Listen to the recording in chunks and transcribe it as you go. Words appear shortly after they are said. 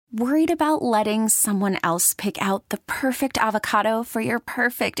Worried about letting someone else pick out the perfect avocado for your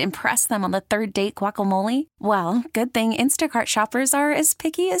perfect impress them on the third date guacamole? Well, good thing Instacart shoppers are as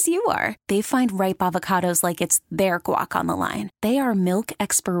picky as you are. They find ripe avocados like it's their guac on the line. They are milk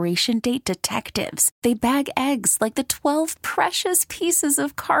expiration date detectives. They bag eggs like the 12 precious pieces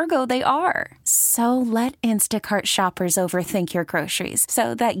of cargo they are. So let Instacart shoppers overthink your groceries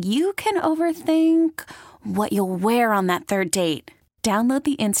so that you can overthink what you'll wear on that third date. Download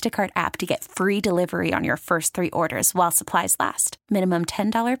the Instacart app to get free delivery on your first 3 orders while supplies last. Minimum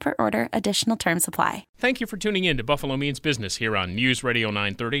 $10 per order. Additional terms apply. Thank you for tuning in to Buffalo Means Business here on News Radio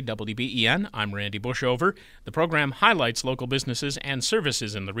 930 WBEN. I'm Randy Bushover. The program highlights local businesses and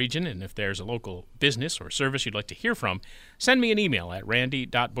services in the region, and if there's a local business or service you'd like to hear from, send me an email at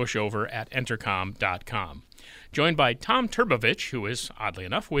randy.bushover@entercom.com. Joined by Tom Turbovich, who is, oddly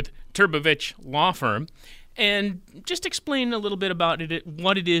enough, with Turbovich Law Firm. And just explain a little bit about it,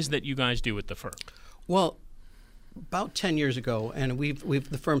 what it is that you guys do with the firm. Well, about 10 years ago, and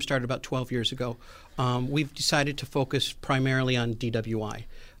the firm started about 12 years ago, we've decided to focus primarily on DWI.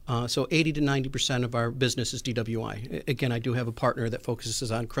 So 80 to 90% of our business is DWI. Again, I do have a partner that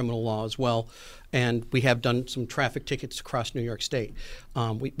focuses on criminal law as well, and we have done some traffic tickets across New York State.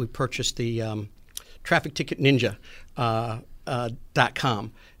 We purchased the Traffic Ticket Ninja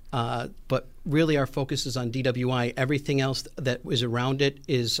 .com. But really our focus is on DWI. Everything else that is around it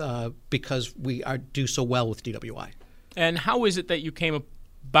is because we do so well with DWI. And how is it that you came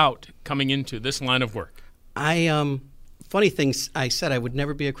about coming into this line of work? Funny things, I said I would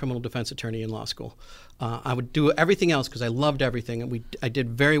never be a criminal defense attorney in law school. I would do everything else because I loved everything. And I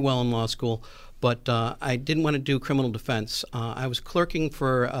did very well in law school, but I didn't want to do criminal defense. I was clerking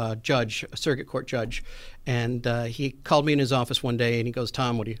for a circuit court judge, and he called me in his office one day and he goes,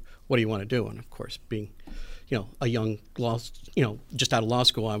 "Tom, what do you want to do?" And of course, being, a young just out of law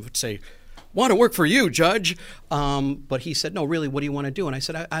school, I would say, "Want to work for you, Judge." But he said, "No, really, what do you want to do?" And I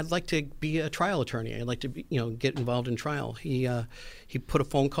said, "I'd like to be a trial attorney. I'd like to get involved in trial." He put a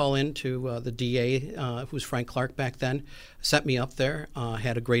phone call in to the DA, who was Frank Clark back then, set me up there,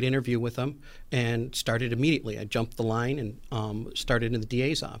 had a great interview with him, and started immediately. I jumped the line and started in the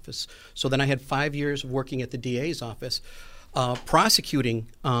DA's office. So then I had 5 years of working at the DA's office, prosecuting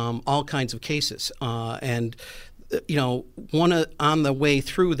all kinds of cases. And on the way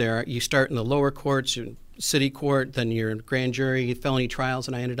through there, you start in the lower courts, city court, then you're in grand jury, felony trials,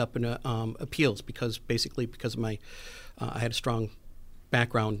 and I ended up in appeals because of my, I had a strong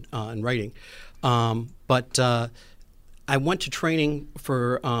background in writing. But I went to training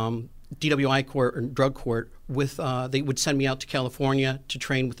for DWI court or drug court they would send me out to California to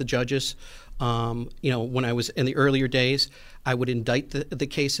train with the judges. When I was in the earlier days, I would indict the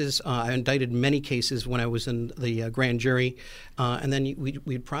cases. I indicted many cases when I was in the grand jury, and then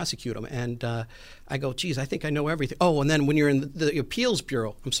we'd prosecute them. And I go, geez, I think I know everything. Oh, and then when you're in the appeals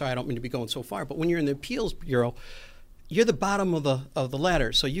bureau, I'm sorry, I don't mean to be going so far, but when you're in the appeals bureau, you're the bottom of the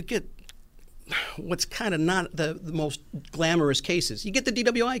ladder. So you get what's kind of not the most glamorous cases. You get the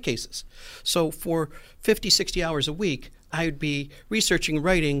DWI cases. So for 50, 60 hours a week, I would be researching,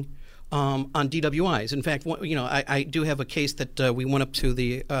 writing on DWIs. In fact, I do have a case that we went up to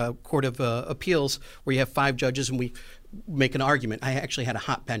the Court of Appeals where you have 5 judges and we make an argument. I actually had a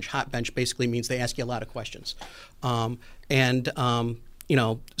hot bench. Hot bench basically means they ask you a lot of questions.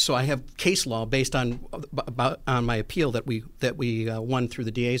 So I have case law based on my appeal that we won through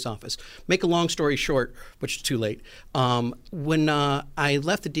the DA's office. Make a long story short, which is too late. When I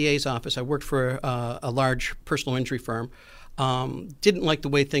left the DA's office, I worked for a large personal injury firm. Didn't like the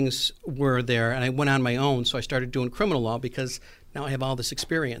way things were there, and I went on my own. So I started doing criminal law because now I have all this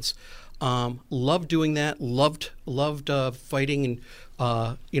experience. Loved doing that. Loved fighting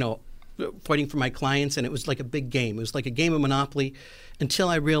and fighting for my clients, and it was like a big game. It was like a game of Monopoly until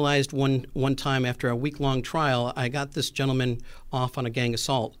I realized one time after a week-long trial, I got this gentleman off on a gang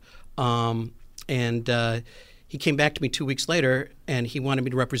assault. And he came back to me 2 weeks later, and he wanted me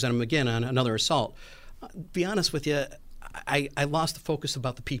to represent him again on another assault. Be honest with you, I lost the focus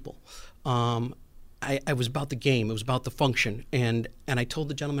about the people. I was about the game. It was about the function. And I told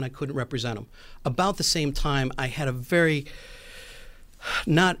the gentleman I couldn't represent him. About the same time, I had a very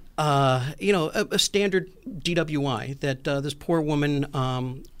not, a standard DWI that this poor woman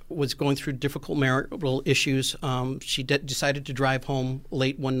was going through difficult marital issues. She decided to drive home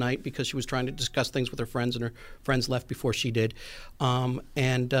late one night because she was trying to discuss things with her friends, and her friends left before she did.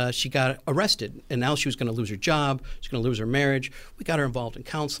 And she got arrested, and now she was going to lose her job. She's going to lose her marriage. We got her involved in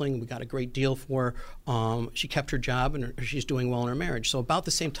counseling. We got a great deal for her. She kept her job, and she's doing well in her marriage. So about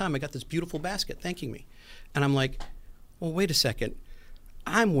the same time, I got this beautiful basket thanking me. And I'm like, well, wait a second.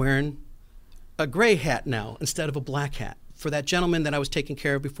 I'm wearing a gray hat now instead of a black hat. For that gentleman that I was taking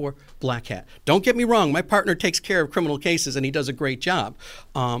care of before, black hat. Don't get me wrong, my partner takes care of criminal cases and he does a great job.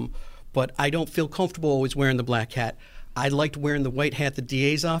 But I don't feel comfortable always wearing the black hat. I liked wearing the white hat at the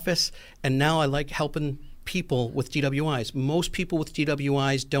DA's office, and now I like helping people with DWIs. Most people with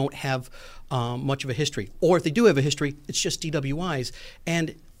DWIs don't have much of a history. Or if they do have a history, it's just DWIs.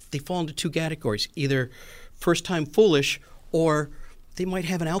 And they fall into two categories, either first-time foolish or they might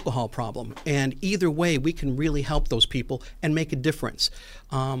have an alcohol problem. And either way, we can really help those people and make a difference.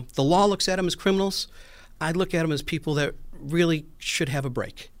 The law looks at them as criminals. I look at them as people that really should have a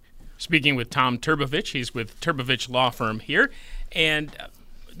break. Speaking with Tom Turbovich, he's with Turbovich Law Firm here. And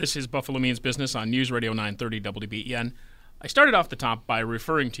this is Buffalo Means Business on News Radio 930 WBEN. I started off the top by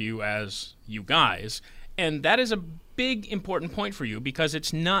referring to you as you guys. And that is a big, important point for you because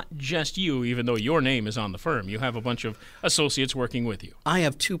it's not just you, even though your name is on the firm. You have a bunch of associates working with you. I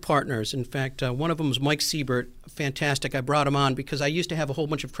have two partners. In fact, one of them is Mike Siebert. Fantastic. I brought him on because I used to have a whole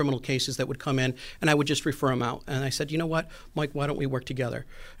bunch of criminal cases that would come in, and I would just refer them out. And I said, you know what, Mike, why don't we work together?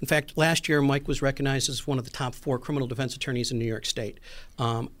 In fact, last year, Mike was recognized as one of the top 4 criminal defense attorneys in New York State.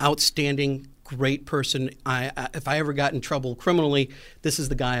 Outstanding, great person. If I ever got in trouble criminally, this is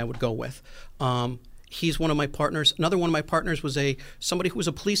the guy I would go with. He's one of my partners. Another one of my partners was somebody who was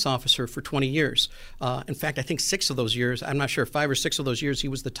a police officer for 20 years. In fact, I think 6 of those years, I'm not sure, 5 or 6 of those years, he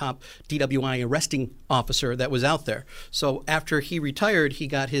was the top DWI arresting officer that was out there. So after he retired, he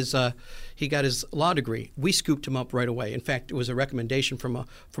got his law degree. We scooped him up right away. In fact, it was a recommendation from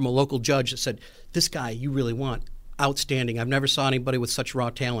a local judge that said, "This guy you really want, outstanding. I've never saw anybody with such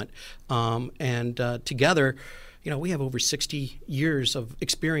raw talent." Together, we have over 60 years of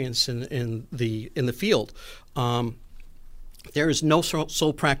experience in the field. There is no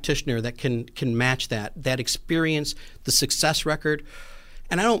sole practitioner that can match that experience, the success record.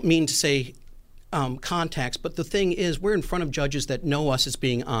 And I don't mean to say contacts, but the thing is, we're in front of judges that know us as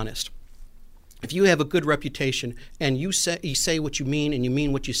being honest. If you have a good reputation and you say what you mean and you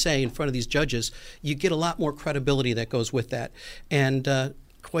mean what you say in front of these judges, you get a lot more credibility that goes with that. And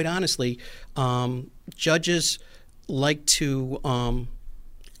quite honestly, judges like to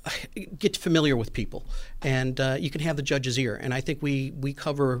get familiar with people, and you can have the judge's ear. And I think we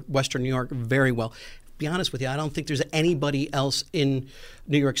cover Western New York very well. To be honest with you, I don't think there's anybody else in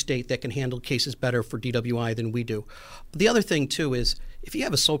New York State that can handle cases better for DWI than we do. The other thing, too, is if you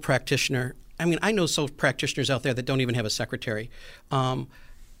have a sole practitioner, I know sole practitioners out there that don't even have a secretary. They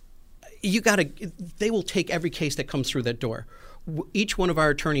will take every case that comes through that door. Each one of our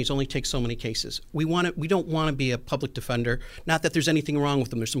attorneys only takes so many cases. We don't want to be a public defender. Not that there's anything wrong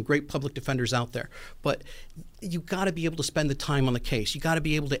with them. There's some great public defenders out there. But you got to be able to spend the time on the case. You got to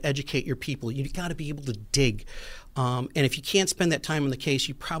be able to educate your people. You got to be able to dig. And if you can't spend that time on the case,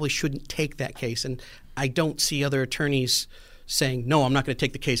 you probably shouldn't take that case. And I don't see other attorneys saying, no, I'm not going to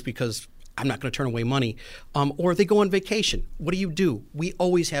take the case because I'm not going to turn away money. Or they go on vacation. What do? We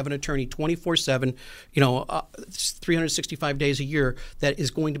always have an attorney 24/7, 365 days a year that is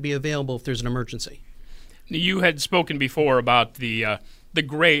going to be available if there's an emergency. You had spoken before about the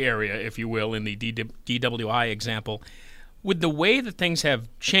gray area, if you will, in the DWI example. With the way that things have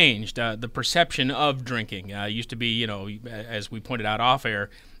changed, the perception of drinking used to be, as we pointed out off air,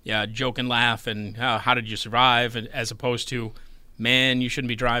 joke and laugh and how did you survive, as opposed to, man, you shouldn't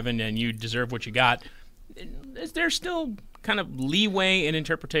be driving and you deserve what you got. Is there still kind of leeway in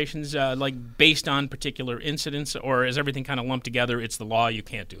interpretations, based on particular incidents, or is everything kind of lumped together? It's the law, you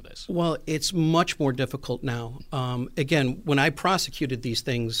can't do this. Well, it's much more difficult now. Again, when I prosecuted these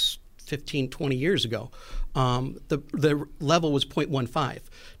things 15, 20 years ago, the level was 0.15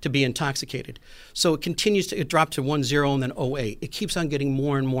 to be intoxicated. So it continues to drop to 1.0 and then 0.8. It keeps on getting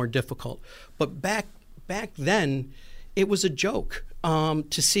more and more difficult. But back then, it was a joke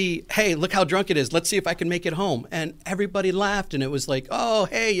to see, hey, look how drunk it is. Let's see if I can make it home. And everybody laughed, and it was like, oh,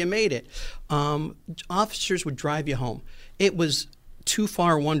 hey, you made it. Officers would drive you home. It was too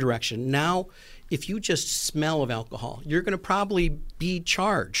far one direction. Now, if you just smell of alcohol, you're going to probably be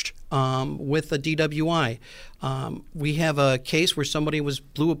charged with a DWI. We have a case where somebody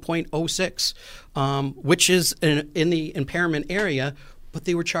blew a .06, which is in the impairment area, but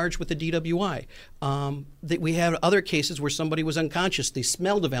they were charged with a DWI. We had other cases where somebody was unconscious. They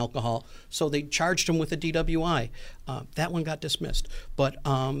smelled of alcohol, so they charged them with a DWI. That one got dismissed. But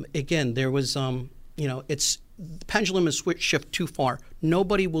again, there was, the pendulum has shifted too far.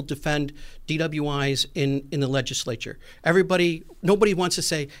 Nobody will defend DWIs in the legislature. Nobody wants to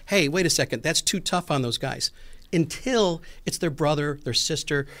say, hey, wait a second, that's too tough on those guys. Until it's their brother, their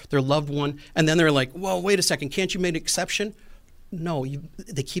sister, their loved one, and then they're like, whoa, wait a second, can't you make an exception? No,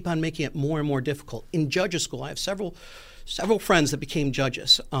 they keep on making it more and more difficult. In judges school, I have several friends that became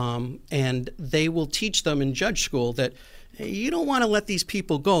judges, and they will teach them in judge school that you don't want to let these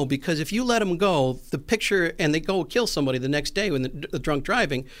people go, because if you let them go, the picture, and they go kill somebody the next day when the drunk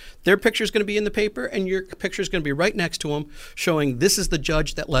driving, their picture is going to be in the paper, and your picture is going to be right next to them, showing this is the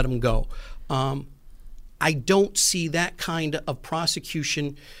judge that let them go. I don't see that kind of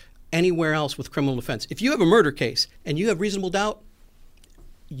prosecution anywhere else with criminal defense. If you have a murder case and you have reasonable doubt,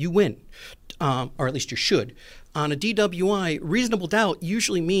 you win, or at least you should. On a DWI, reasonable doubt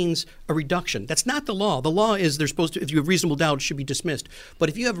usually means a reduction. That's not the law. The law is they're supposed to, if you have reasonable doubt, it should be dismissed. But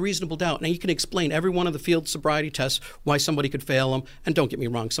if you have reasonable doubt, now you can explain every one of the field sobriety tests, why somebody could fail them. And don't get me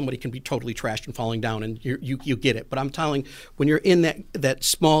wrong, somebody can be totally trashed and falling down, and you get it. But I'm telling, when you're in that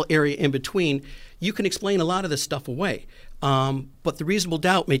small area in between, you can explain a lot of this stuff away. But the reasonable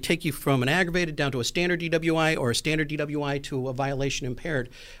doubt may take you from an aggravated down to a standard DWI, or a standard DWI to a violation impaired.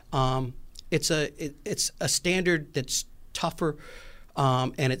 It's a standard that's tougher,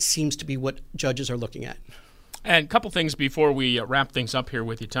 and it seems to be what judges are looking at. And a couple things before we wrap things up here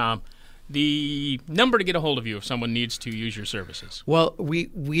with you, Tom. The number to get a hold of you if someone needs to use your services. Well,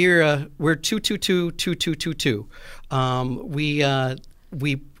 we're 222-2222.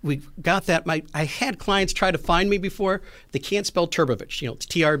 We got that. I had clients try to find me before. They can't spell Turbovich. It's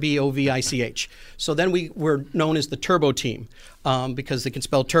TRBOVICH. So then we were known as the Turbo Team, because they can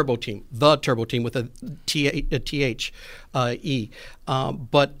spell Turbo Team, the Turbo Team with a THE.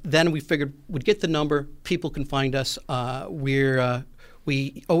 But then we figured we'd get the number. People can find us.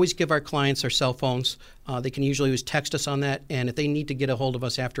 We always give our clients our cell phones. They can usually always text us on that, and if they need to get a hold of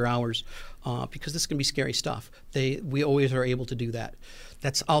us after hours, because this can be scary stuff, we always are able to do that.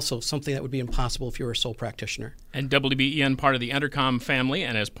 That's also something that would be impossible if you were a sole practitioner. And WBEN, part of the Entercom family,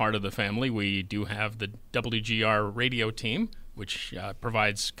 and as part of the family, we do have the WGR radio team, which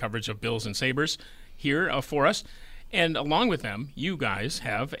provides coverage of Bills and Sabres here for us. And along with them, you guys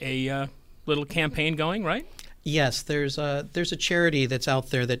have a little campaign going, right? Yes, there's a charity that's out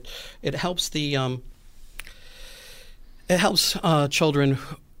there that it helps children,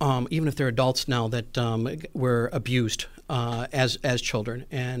 even if they're adults now, that were abused as children,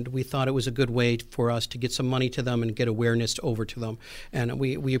 and we thought it was a good way for us to get some money to them and get awareness over to them. And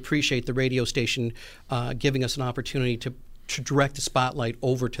we appreciate the radio station giving us an opportunity to direct the spotlight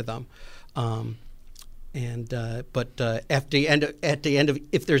over to them. But at the end of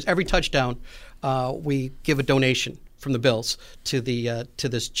if there's every touchdown, we give a donation from the Bills to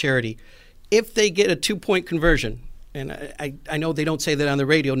this charity. If they get a 2-point conversion, and I know they don't say that on the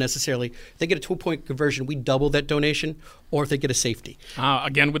radio necessarily, if they get a 2-point conversion, we double that donation, or if they get a safety.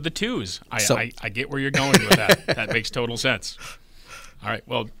 Again, with the twos. I get where you're going with that. That makes total sense. All right.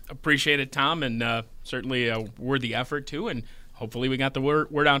 Well, appreciate it, Tom, and certainly a worthy effort, too, and hopefully we got the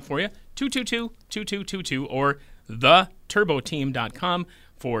word out for you. 222-2222 or theturboteam.com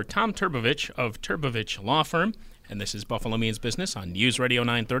for Tom Turbovich of Turbovich Law Firm. And this is Buffalo Means Business on News Radio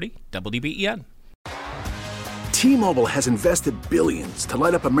 930 WBEN. T-Mobile has invested billions to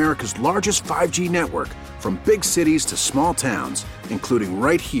light up America's largest 5G network, from big cities to small towns, including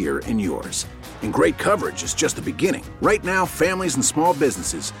right here in yours. And great coverage is just the beginning. Right now, families and small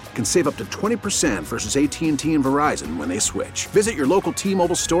businesses can save up to 20% versus AT&T and Verizon when they switch. Visit your local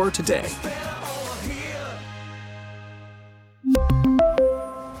T-Mobile store today.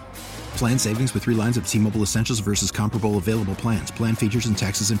 Plan savings with 3 lines of T-Mobile Essentials versus comparable available plans. Plan features and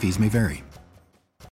taxes and fees may vary.